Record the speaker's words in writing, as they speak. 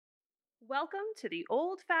Welcome to the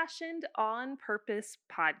Old Fashioned On Purpose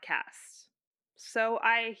podcast. So,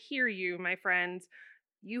 I hear you, my friends.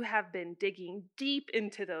 You have been digging deep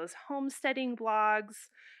into those homesteading blogs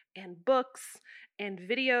and books and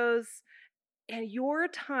videos, and your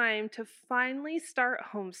time to finally start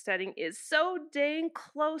homesteading is so dang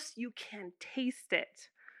close you can taste it.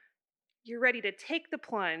 You're ready to take the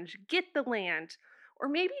plunge, get the land, or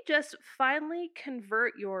maybe just finally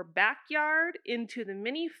convert your backyard into the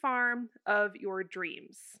mini farm of your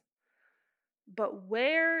dreams. But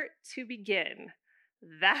where to begin?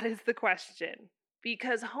 That is the question.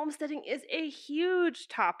 Because homesteading is a huge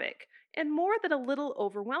topic and more than a little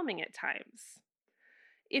overwhelming at times.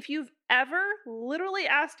 If you've ever literally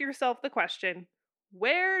asked yourself the question,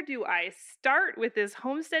 where do I start with this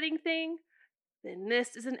homesteading thing? Then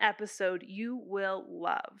this is an episode you will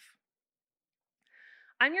love.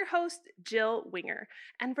 I'm your host, Jill Winger,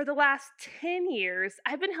 and for the last 10 years,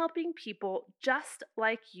 I've been helping people just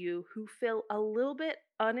like you who feel a little bit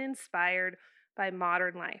uninspired by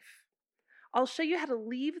modern life. I'll show you how to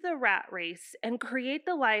leave the rat race and create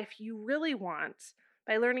the life you really want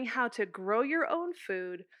by learning how to grow your own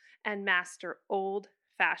food and master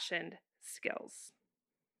old-fashioned skills.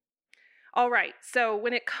 All right, so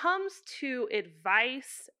when it comes to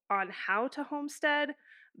advice on how to homestead,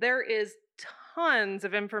 there is tons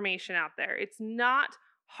of information out there. It's not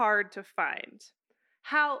hard to find.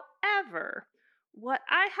 However, what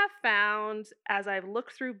I have found as I've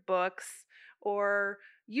looked through books or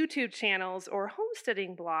YouTube channels or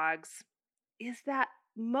homesteading blogs is that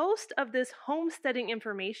most of this homesteading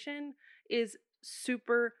information is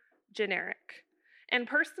super generic. And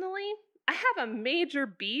personally, I have a major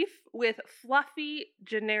beef with fluffy,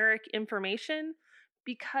 generic information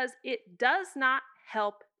because it does not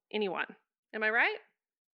help anyone. Am I right?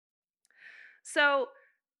 So,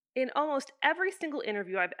 in almost every single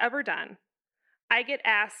interview I've ever done, I get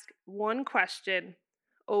asked one question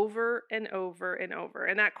over and over and over.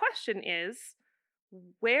 And that question is,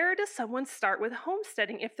 where does someone start with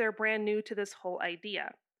homesteading if they're brand new to this whole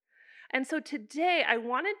idea? And so today I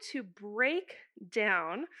wanted to break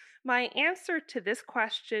down my answer to this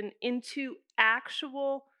question into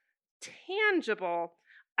actual, tangible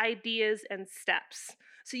ideas and steps.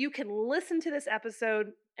 So you can listen to this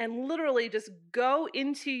episode and literally just go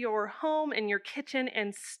into your home and your kitchen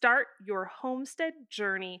and start your homestead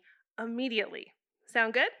journey immediately.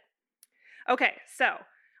 Sound good? Okay, so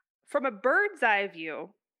from a bird's eye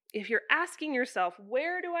view, if you're asking yourself,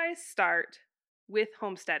 where do I start with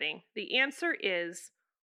homesteading? The answer is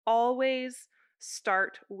always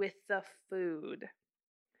start with the food.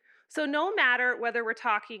 So no matter whether we're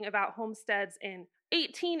talking about homesteads in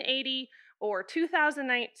 1880 or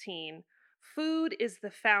 2019, food is the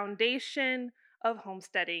foundation of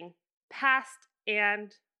homesteading, past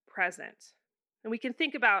and present. And we can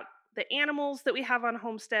think about the animals that we have on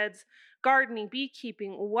homesteads, gardening,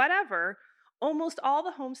 beekeeping, whatever. Almost all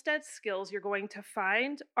the homestead skills you're going to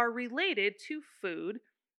find are related to food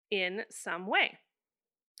in some way.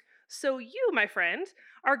 So you, my friend,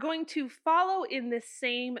 are going to follow in this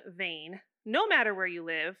same vein, no matter where you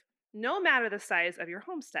live, no matter the size of your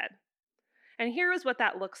homestead. And here is what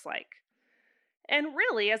that looks like. And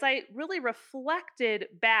really, as I really reflected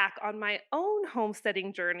back on my own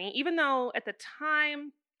homesteading journey, even though at the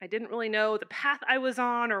time I didn't really know the path I was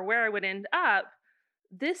on or where I would end up,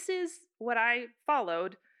 this is what I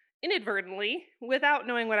followed inadvertently without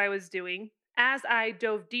knowing what I was doing as I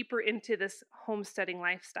dove deeper into this homesteading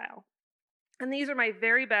lifestyle. And these are my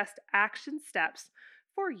very best action steps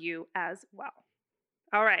for you as well.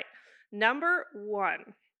 All right, number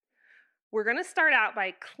 1, we're going to start out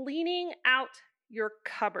by cleaning out your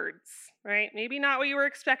cupboards, right? Maybe not what you were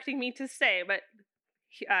expecting me to say, but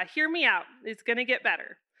hear me out. It's going to get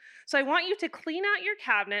better. So I want you to clean out your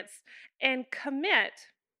cabinets and commit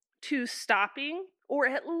to stopping or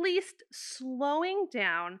at least slowing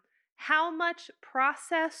down how much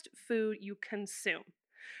processed food you consume.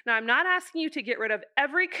 Now, I'm not asking you to get rid of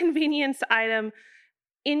every convenience item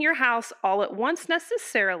in your house all at once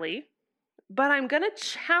necessarily, but I'm going to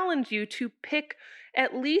challenge you to pick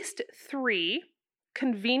at least 3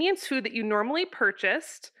 convenience food that you normally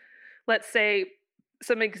purchased. Let's say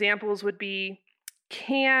some examples would be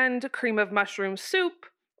canned cream of mushroom soup,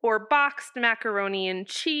 or boxed macaroni and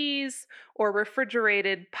cheese, or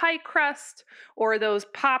refrigerated pie crust, or those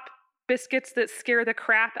pop biscuits that scare the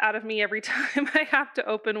crap out of me every time I have to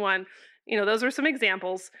open one. Those are some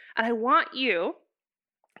examples. And I want you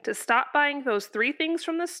to stop buying those 3 things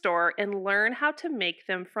from the store and learn how to make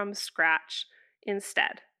them from scratch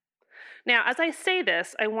instead. Now, as I say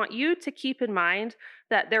this, I want you to keep in mind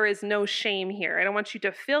that there is no shame here. I don't want you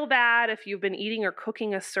to feel bad if you've been eating or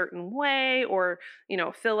cooking a certain way or,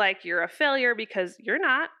 feel like you're a failure, because you're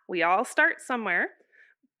not. We all start somewhere.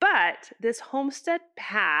 But this homestead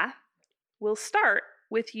path will start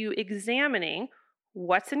with you examining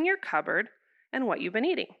what's in your cupboard and what you've been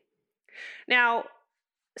eating. Now,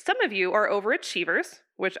 some of you are overachievers,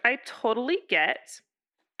 which I totally get.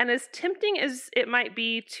 And as tempting as it might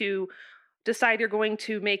be to decide you're going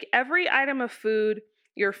to make every item of food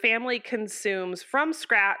your family consumes from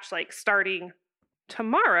scratch, like starting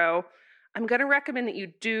tomorrow, I'm going to recommend that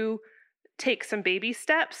you do take some baby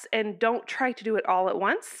steps and don't try to do it all at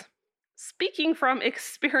once. Speaking from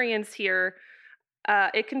experience here,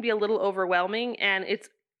 it can be a little overwhelming, and it's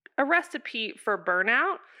a recipe for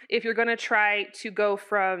burnout if you're going to try to go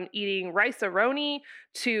from eating rice-a-roni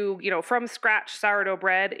to, from scratch sourdough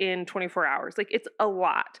bread in 24 hours. Like, it's a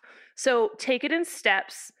lot. So take it in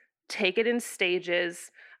steps, take it in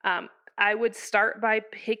stages. I would start by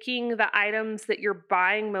picking the items that you're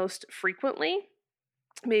buying most frequently,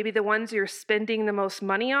 maybe the ones you're spending the most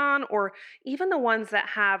money on, or even the ones that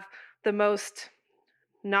have the most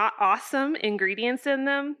not awesome ingredients in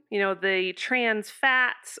them, the trans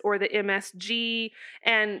fats or the MSG,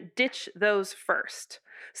 and ditch those first.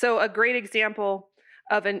 So a great example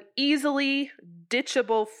of an easily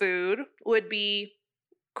ditchable food would be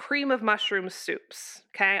cream of mushroom soups.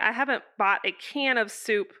 Okay, I haven't bought a can of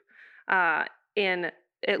soup in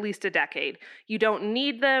at least a decade. You don't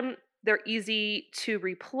need them. They're easy to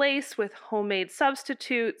replace with homemade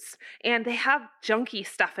substitutes, and they have junky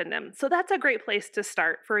stuff in them. So that's a great place to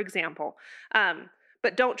start, for example.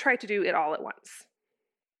 But don't try to do it all at once.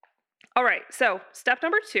 All right, so step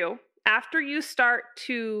number 2, after you start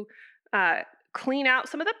to clean out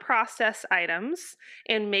some of the processed items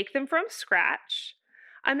and make them from scratch,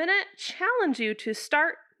 I'm going to challenge you to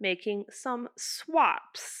start making some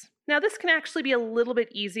swaps. Now, this can actually be a little bit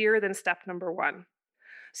easier than step number 1.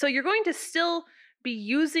 So you're going to still be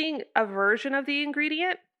using a version of the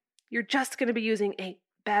ingredient. You're just going to be using a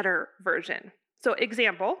better version. So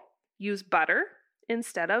example, use butter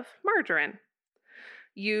instead of margarine.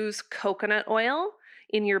 Use coconut oil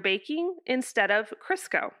in your baking instead of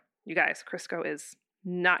Crisco. You guys, Crisco is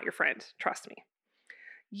not your friend, trust me.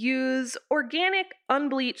 Use organic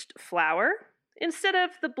unbleached flour instead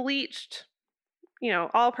of the bleached,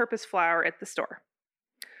 all-purpose flour at the store.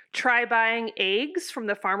 Try buying eggs from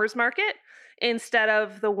the farmer's market instead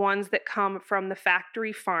of the ones that come from the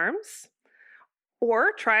factory farms.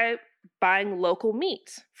 Or try buying local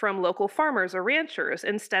meat from local farmers or ranchers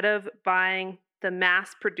instead of buying the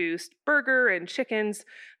mass-produced burger and chickens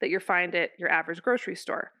that you find at your average grocery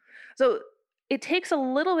store. So it takes a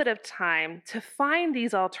little bit of time to find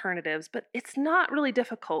these alternatives, but it's not really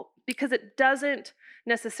difficult because it doesn't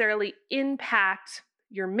necessarily impact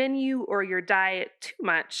your menu or your diet too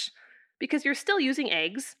much, because you're still using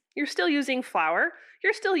eggs, you're still using flour,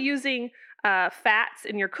 you're still using fats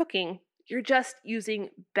in your cooking. You're just using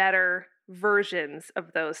better versions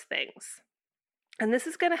of those things. And this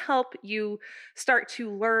is going to help you start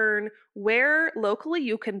to learn where locally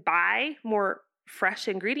you can buy more fresh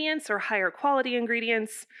ingredients or higher quality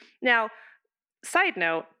ingredients. Now, side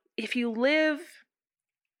note, if you live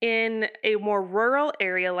in a more rural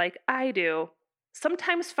area like I do,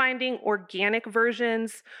 sometimes finding organic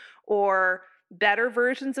versions or better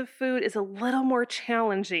versions of food is a little more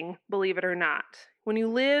challenging, believe it or not. When you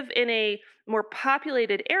live in a more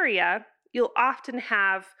populated area, you'll often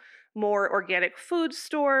have more organic food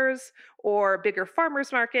stores or bigger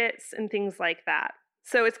farmers markets and things like that.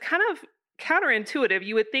 So it's kind of counterintuitive.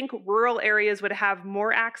 You would think rural areas would have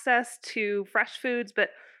more access to fresh foods, but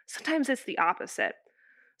sometimes it's the opposite.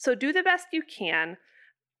 So do the best you can.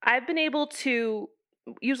 I've been able to,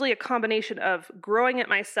 usually a combination of growing it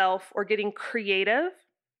myself or getting creative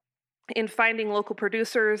in finding local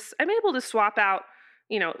producers. I'm able to swap out,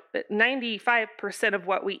 95% of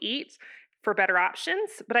what we eat for better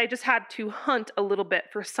options, but I just had to hunt a little bit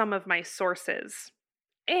for some of my sources.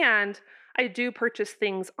 And I do purchase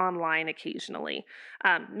things online occasionally.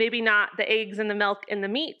 Maybe not the eggs and the milk and the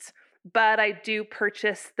meat, but I do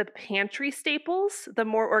purchase the pantry staples, the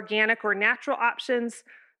more organic or natural options.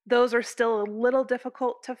 Those are still a little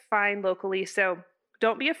difficult to find locally, so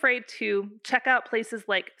don't be afraid to check out places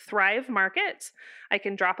like Thrive Market. I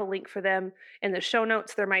can drop a link for them in the show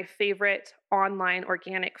notes. They're my favorite online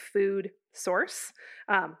organic food source.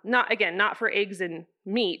 Not for eggs and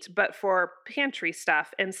meat, but for pantry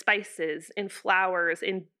stuff and spices and flours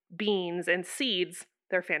and beans and seeds.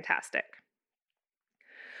 They're fantastic.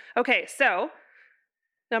 Okay, so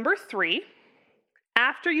number 3,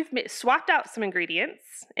 After you've swapped out some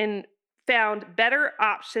ingredients and found better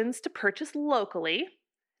options to purchase locally,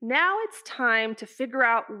 now it's time to figure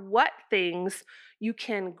out what things you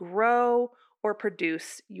can grow or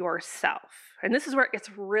produce yourself. And this is where it gets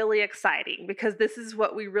really exciting because this is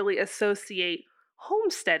what we really associate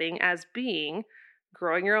homesteading as being: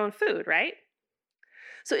 growing your own food, right?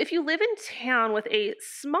 So if you live in town with a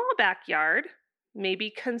small backyard,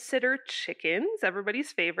 maybe consider chickens,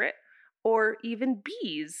 everybody's favorite, or even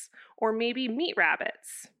bees, or maybe meat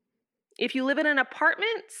rabbits. If you live in an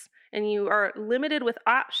apartment and you are limited with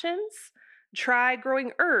options, try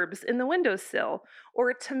growing herbs in the windowsill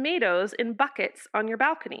or tomatoes in buckets on your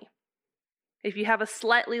balcony. If you have a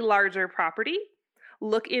slightly larger property,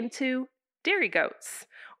 look into dairy goats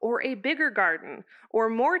or a bigger garden or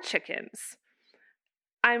more chickens.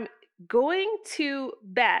 I'm going to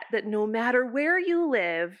bet that no matter where you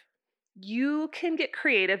live, you can get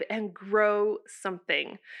creative and grow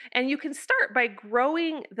something. And you can start by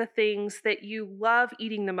growing the things that you love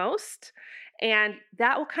eating the most, and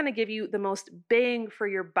that will kind of give you the most bang for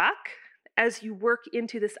your buck as you work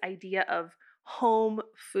into this idea of home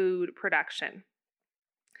food production.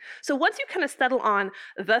 So once you kind of settle on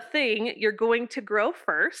the thing you're going to grow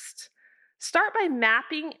first, start by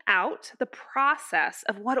mapping out the process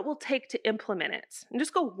of what it will take to implement it. And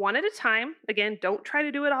just go one at a time. Again, don't try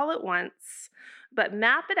to do it all at once, but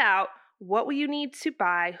map it out. What will you need to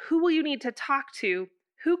buy? Who will you need to talk to?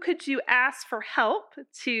 Who could you ask for help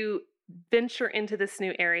to venture into this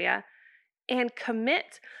new area? And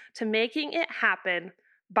commit to making it happen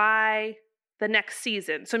by the next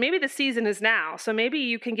season. So maybe the season is now. So maybe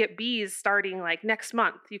you can get bees starting like next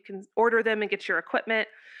month. You can order them and get your equipment.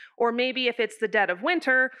 Or maybe if it's the dead of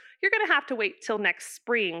winter, you're going to have to wait till next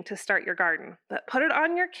spring to start your garden. But put it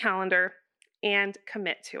on your calendar and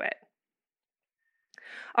commit to it.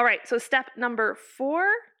 All right, so step number 4.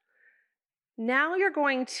 Now you're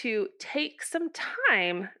going to take some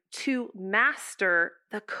time to master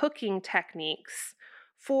the cooking techniques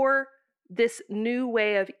for this new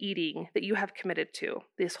way of eating that you have committed to.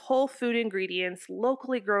 These whole food ingredients,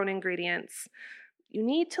 locally grown ingredients. You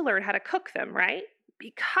need to learn how to cook them, right?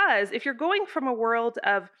 Because if you're going from a world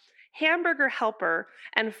of hamburger helper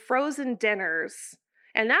and frozen dinners,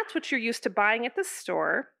 and that's what you're used to buying at the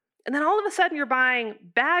store, and then all of a sudden you're buying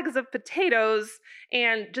bags of potatoes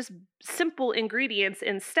and just simple ingredients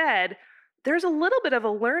instead, there's a little bit of a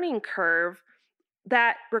learning curve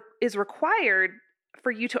that is required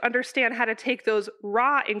for you to understand how to take those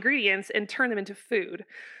raw ingredients and turn them into food.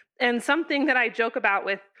 And something that I joke about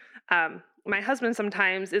with my husband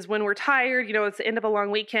sometimes is when we're tired, it's the end of a long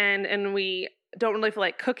weekend and we don't really feel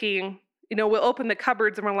like cooking, we'll open the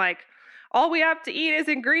cupboards and we're like, all we have to eat is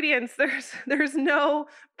ingredients. There's no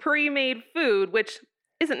pre-made food, which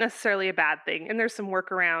isn't necessarily a bad thing. And there's some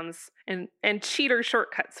workarounds and cheater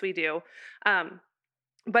shortcuts we do.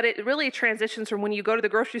 But it really transitions from when you go to the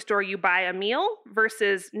grocery store, you buy a meal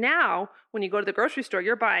versus now when you go to the grocery store,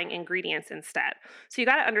 you're buying ingredients instead. So you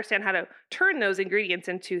got to understand how to turn those ingredients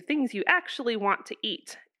into things you actually want to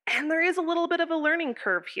eat. And there is a little bit of a learning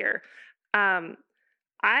curve here.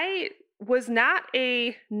 I was not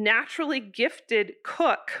a naturally gifted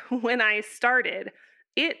cook when I started.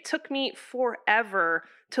 It took me forever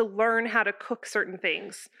to learn how to cook certain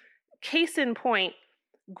things. Case in point,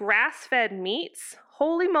 grass-fed meats,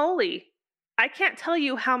 holy moly. I can't tell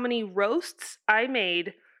you how many roasts I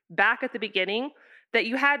made back at the beginning that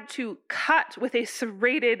you had to cut with a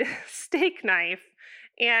serrated steak knife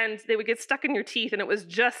and they would get stuck in your teeth and it was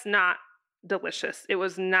just not delicious. It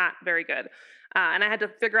was not very good. And I had to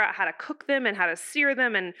figure out how to cook them and how to sear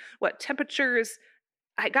them and what temperatures.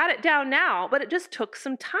 I got it down now, but it just took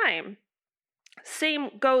some time.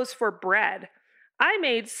 Same goes for bread. I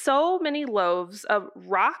made so many loaves of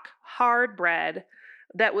rock hard bread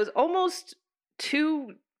that was almost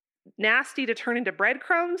too nasty to turn into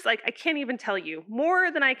breadcrumbs. Like, I can't even tell you,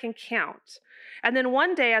 more than I can count. And then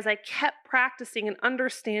one day, as I kept practicing and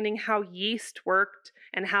understanding how yeast worked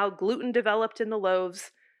and how gluten developed in the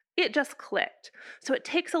loaves, it just clicked. So it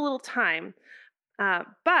takes a little time.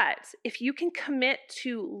 But if you can commit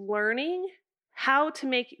to learning how to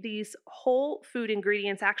make these whole food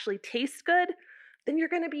ingredients actually taste good, then you're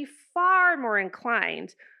going to be far more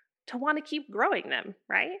inclined to want to keep growing them,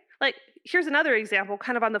 right? Like, here's another example,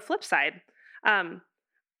 kind of on the flip side.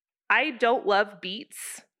 I don't love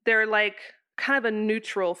beets. They're like kind of a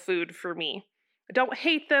neutral food for me. I don't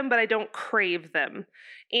hate them, but I don't crave them.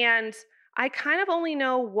 And I kind of only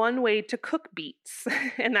know one way to cook beets,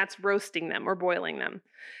 and that's roasting them or boiling them.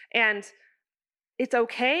 And It's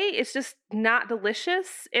okay. It's just not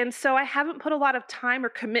delicious. And so I haven't put a lot of time or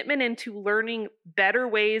commitment into learning better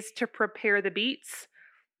ways to prepare the beets.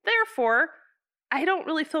 Therefore, I don't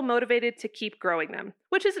really feel motivated to keep growing them,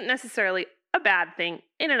 which isn't necessarily a bad thing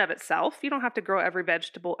in and of itself. You don't have to grow every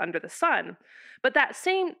vegetable under the sun. But that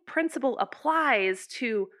same principle applies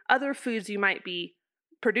to other foods you might be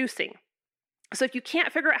producing. So if you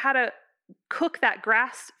can't figure out how to cook that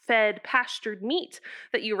grass-fed pastured meat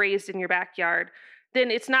that you raised in your backyard, then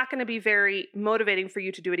it's not going to be very motivating for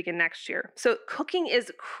you to do it again next year. So cooking is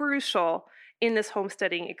crucial in this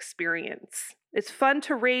homesteading experience. It's fun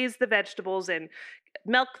to raise the vegetables and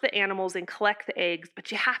milk the animals and collect the eggs, but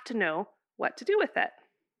you have to know what to do with it.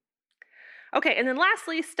 Okay, and then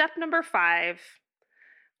lastly, step number 5.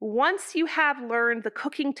 Once you have learned the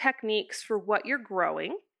cooking techniques for what you're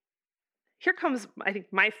growing, here comes, I think,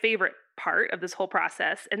 my favorite part of this whole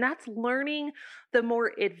process, and that's learning the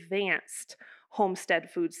more advanced homestead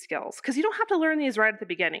food skills, because you don't have to learn these right at the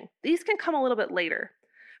beginning. These can come a little bit later.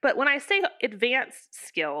 But when I say advanced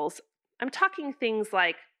skills, I'm talking things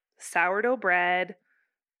like sourdough bread,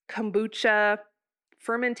 kombucha,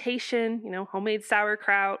 fermentation, homemade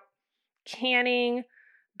sauerkraut, canning,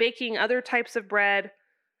 baking other types of bread,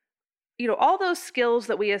 all those skills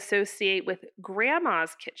that we associate with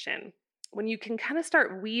grandma's kitchen. When you can kind of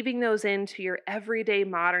start weaving those into your everyday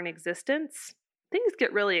modern existence, things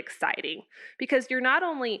get really exciting because you're not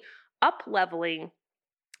only up-leveling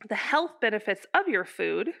the health benefits of your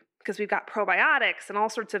food, because we've got probiotics and all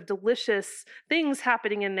sorts of delicious things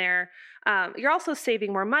happening in there, you're also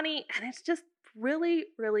saving more money, and it's just really,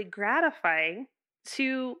 really gratifying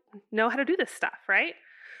to know how to do this stuff, right?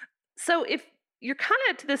 So if you're kind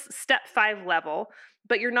of to this step 5 level,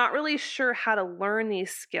 but you're not really sure how to learn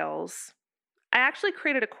these skills, I actually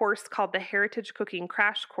created a course called the Heritage Cooking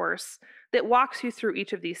Crash Course that walks you through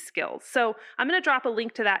each of these skills. So I'm going to drop a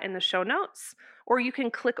link to that in the show notes, or you can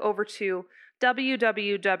click over to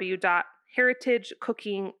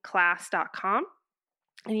www.heritagecookingclass.com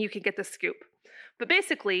and you can get the scoop. But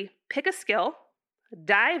basically, pick a skill,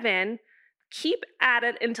 dive in, keep at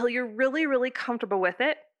it until you're really, really comfortable with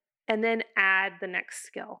it, and then add the next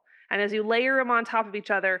skill. And as you layer them on top of each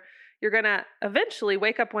other, you're going to eventually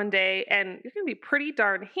wake up one day and you're going to be pretty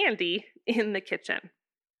darn handy in the kitchen.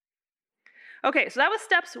 Okay, so that was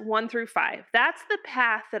steps 1 through 5. That's the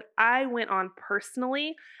path that I went on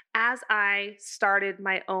personally as I started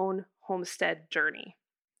my own homestead journey.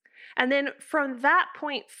 And then from that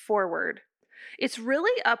point forward, it's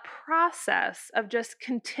really a process of just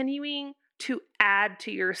continuing to add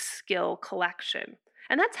to your skill collection.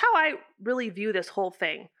 And that's how I really view this whole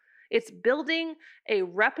thing. It's building a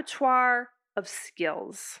repertoire of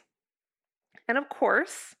skills. And of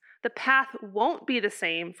course, the path won't be the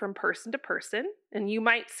same from person to person, and you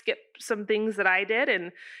might skip some things that I did,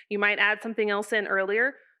 and you might add something else in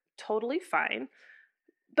earlier. Totally fine.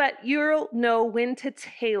 But you'll know when to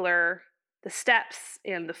tailor the steps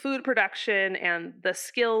and the food production and the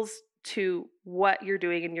skills to what you're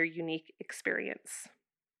doing in your unique experience.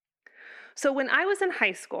 So when I was in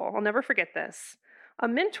high school, I'll never forget this, a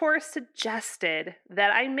mentor suggested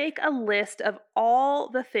that I make a list of all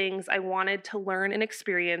the things I wanted to learn and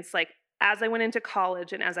experience, like as I went into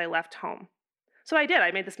college and as I left home. So I did. I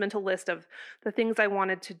made this mental list of the things I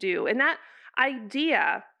wanted to do. And that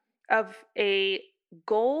idea of a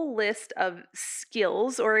goal list of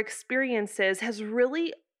skills or experiences has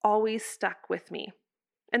really always stuck with me.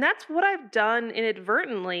 And that's what I've done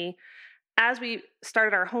inadvertently as we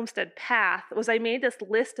started our homestead path, was I made this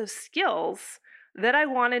list of skills that I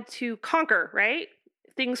wanted to conquer, right?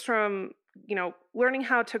 Things from, learning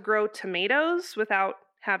how to grow tomatoes without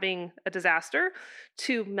having a disaster,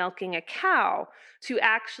 to milking a cow, to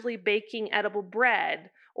actually baking edible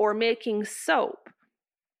bread or making soap.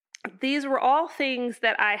 These were all things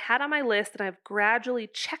that I had on my list and I've gradually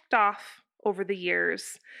checked off over the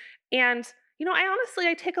years. And,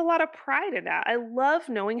 I take a lot of pride in that. I love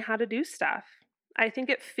knowing how to do stuff. I think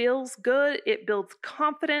it feels good, it builds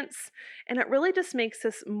confidence, and it really just makes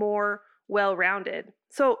us more well-rounded.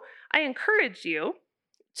 So I encourage you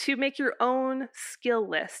to make your own skill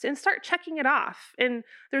list and start checking it off. And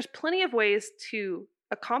there's plenty of ways to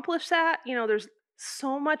accomplish that. There's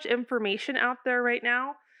so much information out there right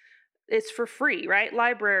now. It's for free, right?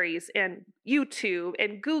 Libraries and YouTube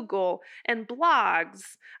and Google and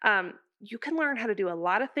blogs. You can learn how to do a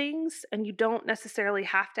lot of things, and you don't necessarily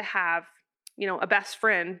have to have a best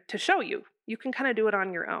friend to show you. You can kind of do it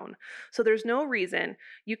on your own. So there's no reason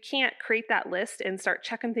you can't create that list and start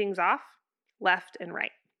checking things off left and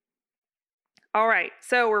right. All right,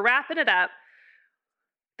 so we're wrapping it up.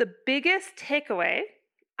 The biggest takeaway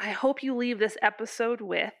I hope you leave this episode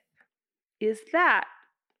with is that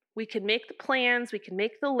we can make the plans, we can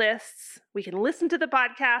make the lists, we can listen to the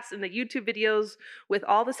podcasts and the YouTube videos with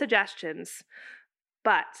all the suggestions,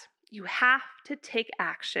 but you have to take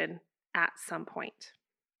action at some point.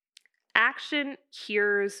 Action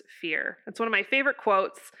cures fear. It's one of my favorite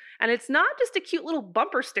quotes, and it's not just a cute little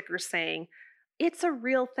bumper sticker saying, it's a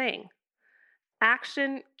real thing.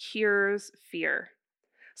 Action cures fear.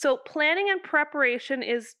 So planning and preparation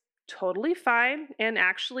is totally fine and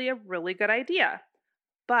actually a really good idea.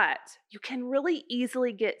 But you can really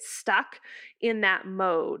easily get stuck in that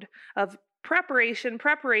mode of preparation.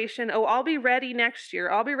 Oh, I'll be ready next year.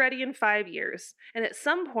 I'll be ready in 5 years. And at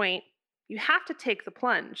some point, you have to take the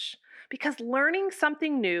plunge because learning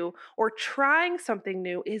something new or trying something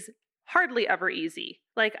new is hardly ever easy.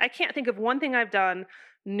 Like, I can't think of one thing I've done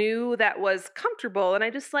new that was comfortable and I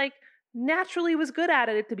just naturally was good at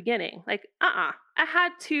it at the beginning. I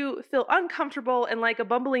had to feel uncomfortable and like a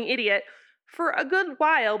bumbling idiot for a good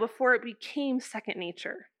while before it became second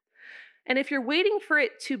nature. And if you're waiting for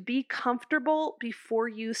it to be comfortable before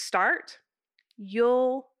you start,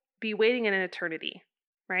 you'll be waiting in an eternity,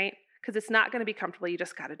 right? Because it's not going to be comfortable. You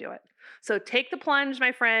just got to do it. So take the plunge,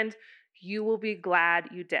 my friend. You will be glad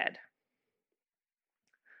you did.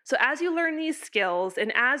 So as you learn these skills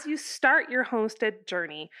and as you start your homestead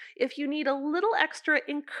journey, if you need a little extra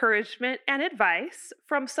encouragement and advice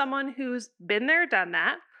from someone who's been there, done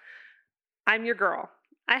that, I'm your girl.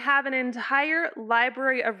 I have an entire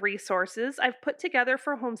library of resources I've put together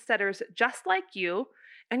for homesteaders just like you,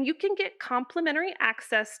 and you can get complimentary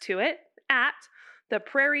access to it at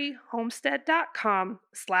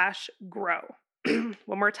theprairiehomestead.com/grow. One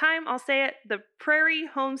more time, I'll say it,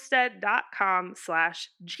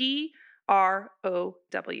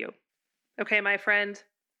 theprairiehomestead.com/GROW. Okay, my friend,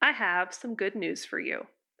 I have some good news for you.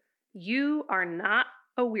 You are not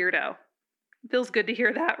a weirdo. Feels good to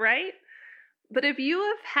hear that, right? But if you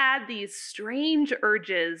have had these strange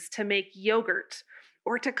urges to make yogurt,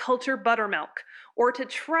 or to culture buttermilk, or to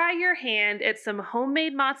try your hand at some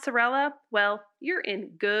homemade mozzarella, well, you're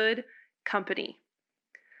in good company.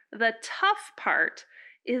 The tough part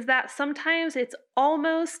is that sometimes it's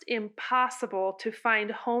almost impossible to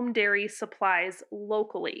find home dairy supplies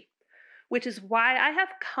locally, which is why I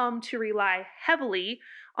have come to rely heavily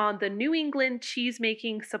on the New England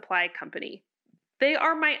Cheesemaking Supply Company. They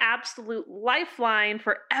are my absolute lifeline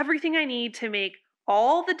for everything I need to make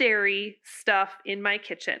all the dairy stuff in my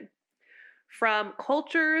kitchen. From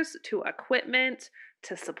cultures to equipment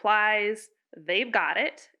to supplies, they've got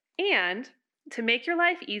it. And to make your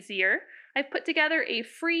life easier, I've put together a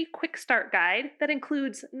free quick start guide that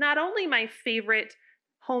includes not only my favorite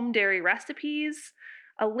home dairy recipes,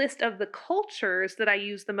 a list of the cultures that I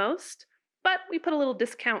use the most, but we put a little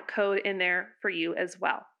discount code in there for you as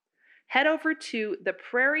well. Head over to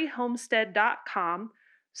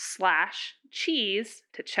theprairiehomestead.com/cheese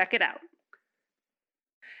to check it out.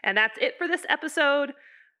 And that's it for this episode.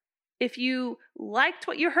 If you liked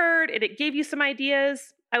what you heard and it gave you some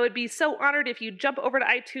ideas, I would be so honored if you jump over to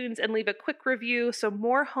iTunes and leave a quick review so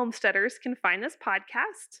more homesteaders can find this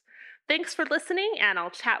podcast. Thanks for listening, and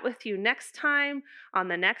I'll chat with you next time on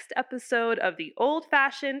the next episode of the Old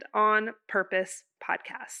Fashioned on Purpose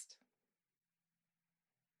podcast.